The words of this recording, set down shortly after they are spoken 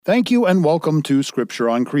Thank you and welcome to Scripture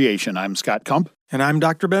on Creation. I'm Scott Kump. And I'm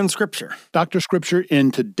Dr. Ben Scripture. Dr. Scripture, in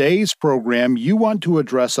today's program, you want to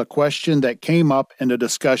address a question that came up in a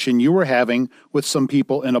discussion you were having with some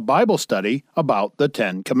people in a Bible study about the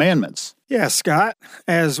Ten Commandments. Yes, Scott.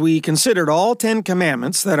 As we considered all 10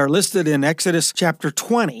 commandments that are listed in Exodus chapter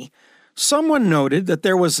 20, someone noted that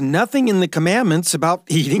there was nothing in the commandments about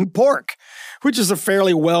eating pork, which is a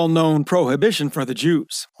fairly well-known prohibition for the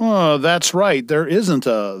Jews. Oh, that's right. There isn't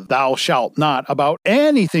a thou shalt not about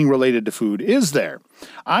anything related to food, is there?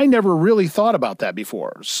 I never really thought about that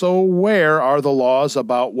before. So where are the laws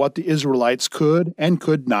about what the Israelites could and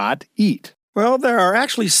could not eat? Well, there are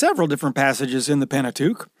actually several different passages in the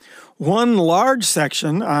Pentateuch. One large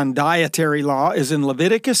section on dietary law is in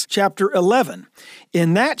Leviticus chapter 11.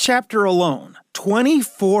 In that chapter alone,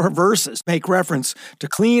 24 verses make reference to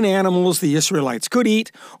clean animals the Israelites could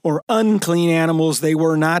eat or unclean animals they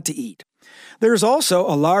were not to eat. There's also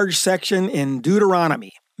a large section in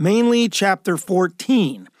Deuteronomy, mainly chapter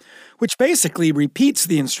 14, which basically repeats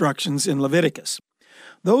the instructions in Leviticus.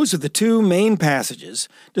 Those are the two main passages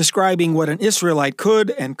describing what an Israelite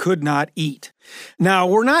could and could not eat. Now,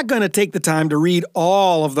 we're not going to take the time to read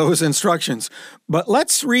all of those instructions, but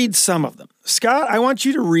let's read some of them. Scott, I want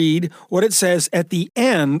you to read what it says at the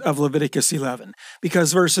end of Leviticus 11,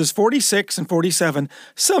 because verses 46 and 47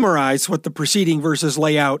 summarize what the preceding verses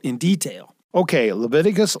lay out in detail. Okay,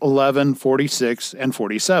 Leviticus 11, 46 and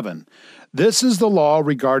 47. This is the law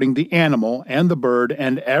regarding the animal and the bird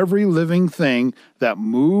and every living thing that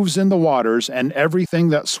moves in the waters and everything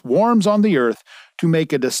that swarms on the earth, to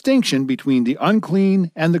make a distinction between the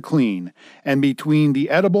unclean and the clean, and between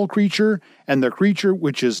the edible creature and the creature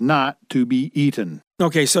which is not to be eaten.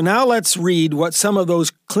 Okay, so now let's read what some of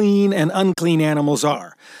those clean and unclean animals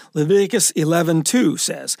are. Leviticus 11:2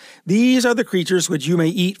 says, "These are the creatures which you may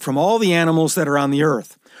eat from all the animals that are on the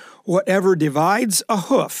earth. Whatever divides a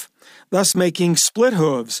hoof, thus making split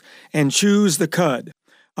hooves, and chews the cud,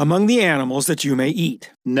 among the animals that you may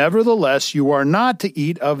eat. Nevertheless, you are not to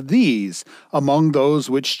eat of these among those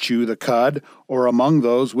which chew the cud, or among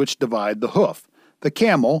those which divide the hoof. The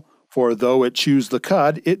camel, for though it chews the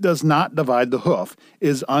cud, it does not divide the hoof,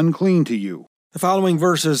 is unclean to you." The following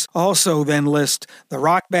verses also then list the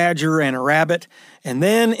rock badger and a rabbit, and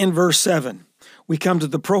then in verse 7, we come to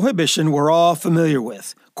the prohibition we're all familiar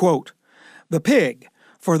with. Quote, "The pig,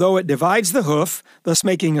 for though it divides the hoof, thus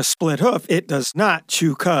making a split hoof, it does not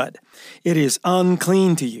chew cud. It is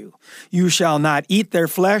unclean to you. You shall not eat their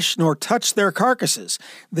flesh, nor touch their carcasses.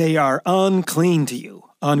 They are unclean to you."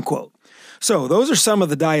 Unquote. So those are some of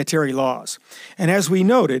the dietary laws. And as we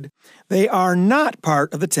noted, they are not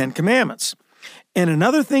part of the Ten Commandments. And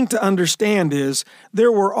another thing to understand is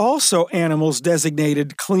there were also animals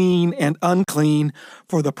designated clean and unclean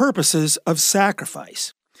for the purposes of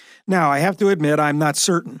sacrifice. Now, I have to admit I'm not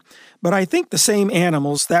certain, but I think the same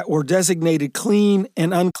animals that were designated clean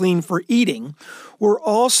and unclean for eating were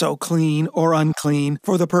also clean or unclean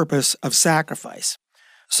for the purpose of sacrifice.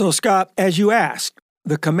 So, Scott, as you asked,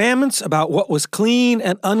 the commandments about what was clean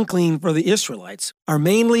and unclean for the Israelites are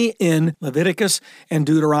mainly in Leviticus and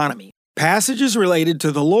Deuteronomy, passages related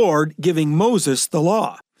to the Lord giving Moses the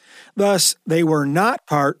law. Thus, they were not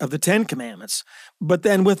part of the Ten Commandments. But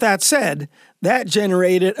then with that said, that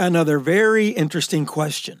generated another very interesting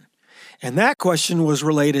question. And that question was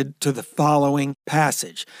related to the following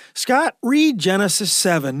passage. Scott, read Genesis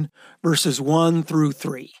 7, verses 1 through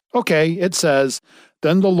 3. Okay, it says,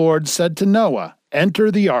 "Then the Lord said to Noah,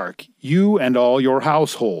 Enter the ark, you and all your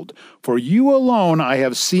household, for you alone I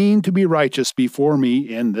have seen to be righteous before me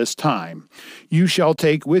in this time. You shall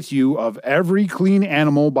take with you of every clean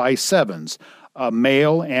animal by sevens, a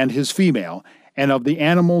male and his female, and of the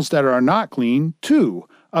animals that are not clean, 2,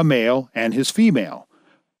 a male and his female.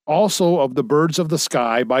 Also of the birds of the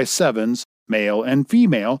sky by sevens, male and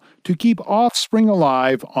female, to keep offspring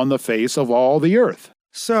alive on the face of all the earth."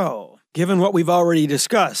 So, given what we've already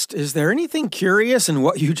discussed, is there anything curious in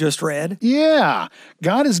what you just read? Yeah,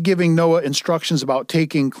 God is giving Noah instructions about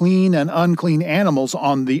taking clean and unclean animals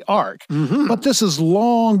on the ark. But this is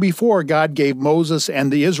long before God gave Moses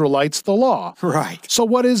and the Israelites the law. Right. So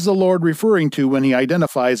what is the Lord referring to when he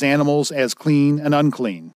identifies animals as clean and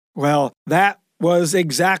unclean? Well, that was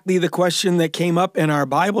exactly the question that came up in our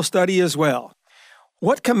Bible study as well.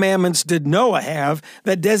 What commandments did Noah have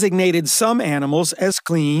that designated some animals as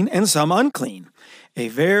clean and some unclean? A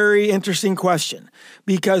very interesting question,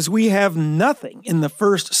 because we have nothing in the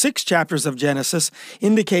first 6 chapters of Genesis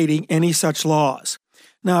indicating any such laws.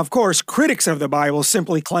 Now, of course, critics of the Bible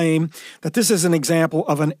simply claim that this is an example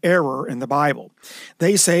of an error in the Bible.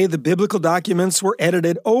 They say the biblical documents were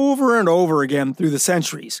edited over and over again through the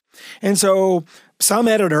centuries. And so some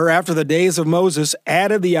editor after the days of Moses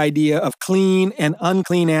added the idea of clean and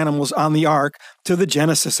unclean animals on the ark to the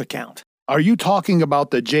Genesis account. Are you talking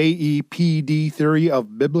about the JEPD theory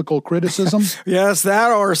of biblical criticism? Yes,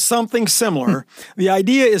 that or something similar. The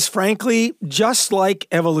idea is frankly just like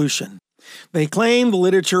evolution. They claim the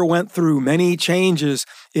literature went through many changes.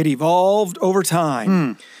 It evolved over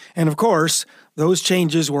time. And of course, those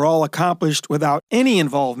changes were all accomplished without any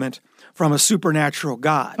involvement from a supernatural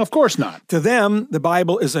God. Of course not. To them, the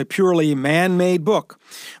Bible is a purely man-made book.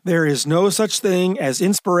 There is no such thing as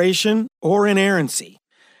inspiration or inerrancy.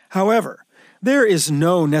 However, there is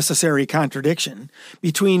no necessary contradiction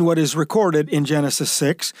between what is recorded in Genesis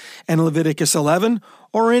 6 and Leviticus 11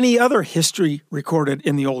 or any other history recorded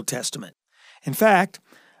in the Old Testament. In fact,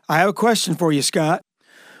 I have a question for you, Scott.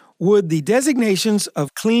 Would the designations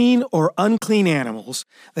of clean or unclean animals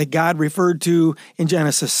that God referred to in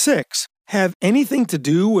Genesis 6 have anything to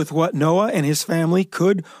do with what Noah and his family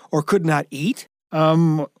could or could not eat?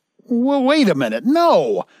 Well, wait a minute.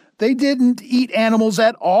 No, they didn't eat animals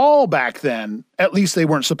at all back then. At least they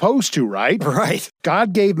weren't supposed to, right? Right.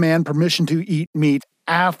 God gave man permission to eat meat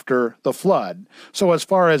after the flood. So as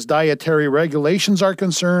far as dietary regulations are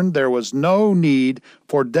concerned, there was no need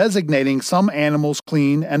for designating some animals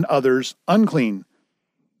clean and others unclean.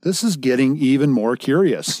 This is getting even more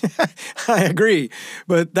curious. I agree,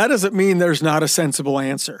 but that doesn't mean there's not a sensible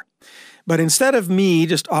answer. But instead of me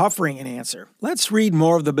just offering an answer, let's read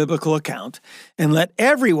more of the biblical account and let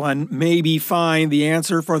everyone maybe find the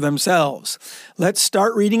answer for themselves. Let's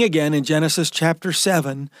start reading again in Genesis chapter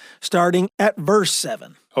 7, starting at verse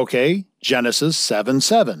 7. Okay, Genesis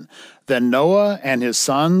 7:7. Then Noah and his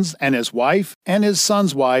sons and his wife and his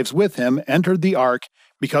sons' wives with him entered the ark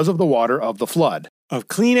because of the water of the flood. Of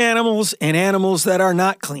clean animals and animals that are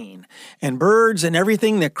not clean, and birds and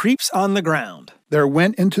everything that creeps on the ground. There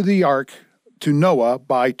went into the ark to Noah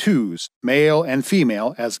by twos, male and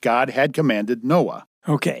female, as God had commanded Noah.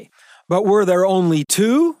 Okay, but were there only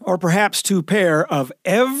two, or perhaps two pair of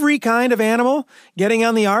every kind of animal getting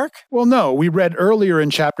on the ark? Well, no, we read earlier in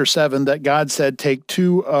chapter 7 that God said take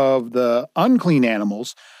 2 of the unclean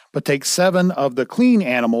animals, but take 7 of the clean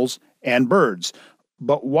animals and birds.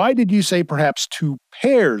 But why did you say perhaps 2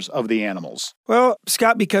 pairs of the animals? Well,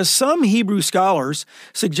 Scott, because some Hebrew scholars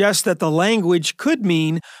suggest that the language could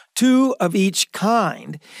mean 2 of each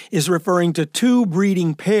kind is referring to 2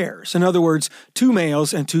 breeding pairs. In other words, 2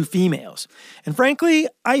 males and 2 females. And frankly,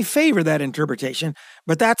 I favor that interpretation,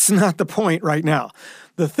 but that's not the point right now.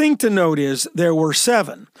 The thing to note is there were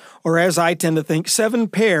 7, or as I tend to think, 7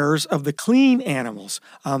 pairs of the clean animals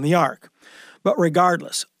on the ark. But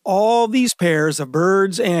regardless, all these pairs of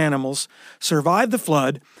birds and animals survived the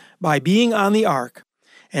flood by being on the ark.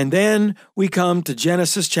 And then we come to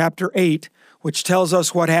Genesis chapter 8, which tells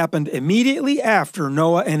us what happened immediately after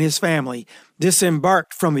Noah and his family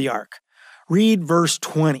disembarked from the ark. Read verse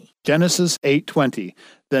 20. Genesis 8:20.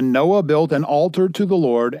 Then Noah built an altar to the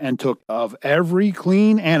Lord and took of every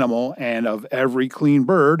clean animal and of every clean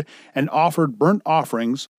bird and offered burnt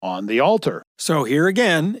offerings on the altar. So here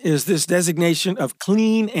again is this designation of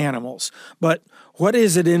clean animals. But what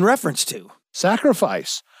is it in reference to?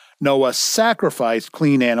 Sacrifice. Noah sacrificed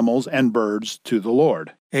clean animals and birds to the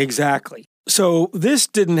Lord. Exactly. So this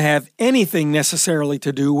didn't have anything necessarily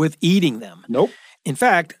to do with eating them. Nope. In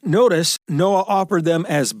fact, notice Noah offered them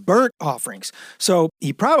as burnt offerings, so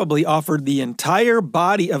he probably offered the entire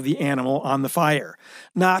body of the animal on the fire,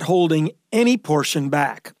 not holding any portion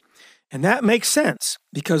back. And that makes sense,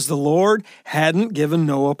 because the Lord hadn't given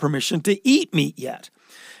Noah permission to eat meat yet.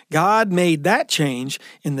 God made that change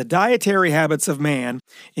in the dietary habits of man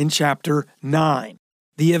in chapter 9.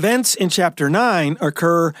 The events in chapter 9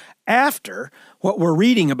 occur after what we're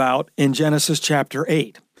reading about in Genesis chapter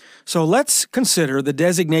 8. So let's consider the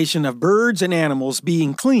designation of birds and animals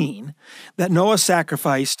being clean that Noah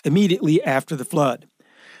sacrificed immediately after the flood.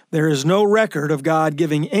 There is no record of God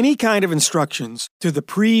giving any kind of instructions to the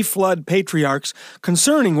pre-flood patriarchs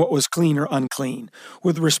concerning what was clean or unclean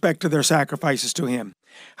with respect to their sacrifices to him.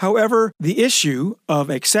 However, the issue of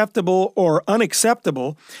acceptable or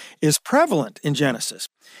unacceptable is prevalent in Genesis.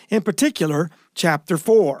 In particular, chapter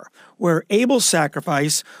 4, where Abel's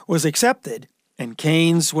sacrifice was accepted and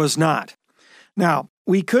Cain's was not. Now,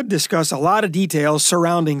 we could discuss a lot of details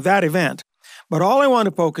surrounding that event, but all I want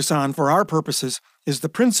to focus on for our purposes is the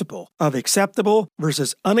principle of acceptable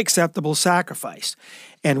versus unacceptable sacrifice,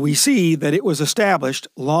 and we see that it was established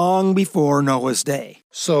long before Noah's day.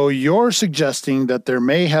 So you're suggesting that there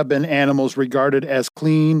may have been animals regarded as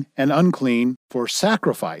clean and unclean for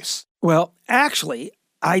sacrifice. Well, actually,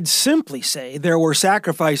 I'd simply say there were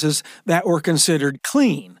sacrifices that were considered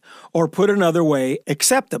clean, or put another way,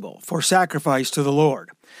 acceptable for sacrifice to the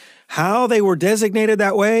Lord. How they were designated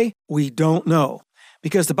that way, we don't know,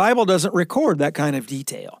 because the Bible doesn't record that kind of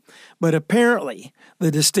detail. But apparently,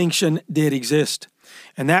 the distinction did exist,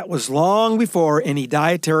 and that was long before any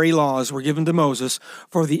dietary laws were given to Moses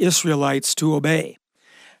for the Israelites to obey.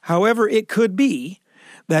 However, it could be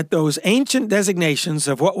that those ancient designations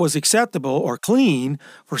of what was acceptable or clean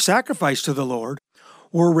for sacrifice to the Lord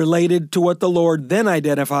were related to what the Lord then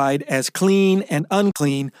identified as clean and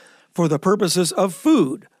unclean for the purposes of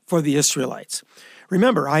food for the Israelites.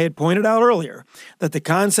 Remember, I had pointed out earlier that the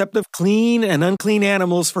concept of clean and unclean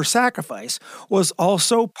animals for sacrifice was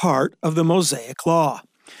also part of the Mosaic Law.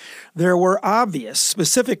 There were obvious,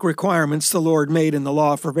 specific requirements the Lord made in the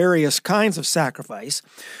law for various kinds of sacrifice.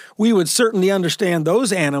 We would certainly understand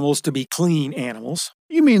those animals to be clean animals.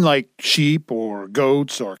 You mean like sheep or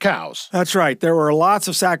goats or cows? That's right. There were lots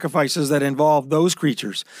of sacrifices that involved those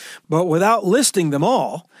creatures. But without listing them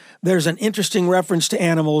all, there's an interesting reference to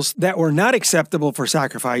animals that were not acceptable for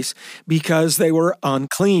sacrifice because they were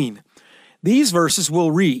unclean. These verses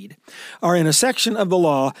we'll read are in a section of the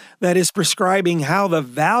law that is prescribing how the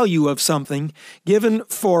value of something given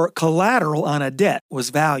for collateral on a debt was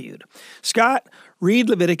valued. Scott, read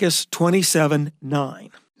Leviticus 27:9.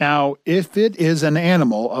 Now, if it is an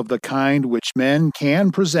animal of the kind which men can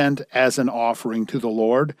present as an offering to the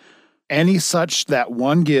Lord, any such that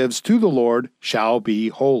one gives to the Lord shall be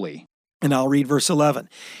holy. And I'll read verse 11.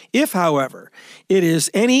 If, however, it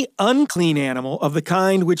is any unclean animal of the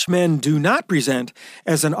kind which men do not present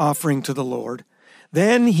as an offering to the Lord,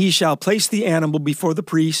 then he shall place the animal before the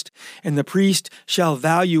priest, and the priest shall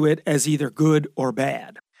value it as either good or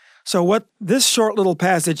bad. So what this short little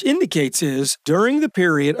passage indicates is, during the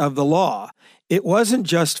period of the law, it wasn't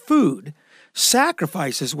just food.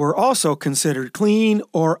 Sacrifices were also considered clean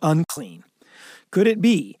or unclean. Could it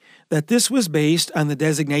be that this was based on the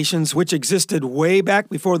designations which existed way back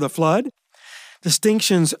before the flood?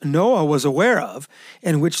 Distinctions Noah was aware of,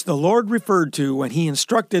 and which the Lord referred to when he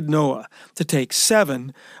instructed Noah to take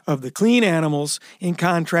 7 of the clean animals in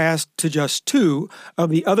contrast to just 2 of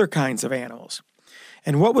the other kinds of animals.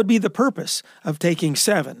 And what would be the purpose of taking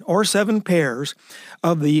 7 or 7 pairs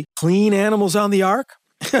of the clean animals on the ark?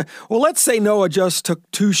 Well, let's say Noah just took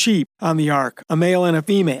 2 sheep on the ark, a male and a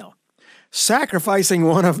female. Sacrificing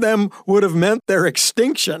one of them would have meant their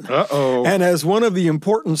extinction. Uh-oh. And as one of the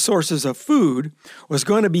important sources of food was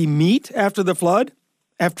going to be meat after the flood,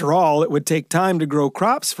 after all, it would take time to grow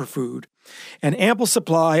crops for food. An ample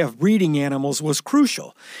supply of breeding animals was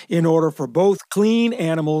crucial in order for both clean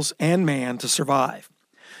animals and man to survive.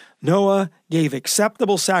 Noah gave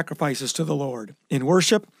acceptable sacrifices to the Lord in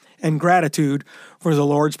worship and gratitude for the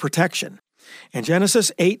Lord's protection. And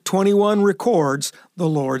Genesis 8:21 records the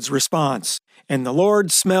Lord's response. And the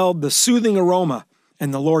Lord smelled the soothing aroma,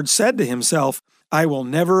 and the Lord said to himself, I will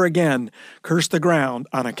never again curse the ground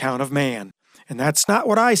on account of man. And that's not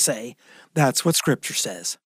what I say, that's what Scripture says.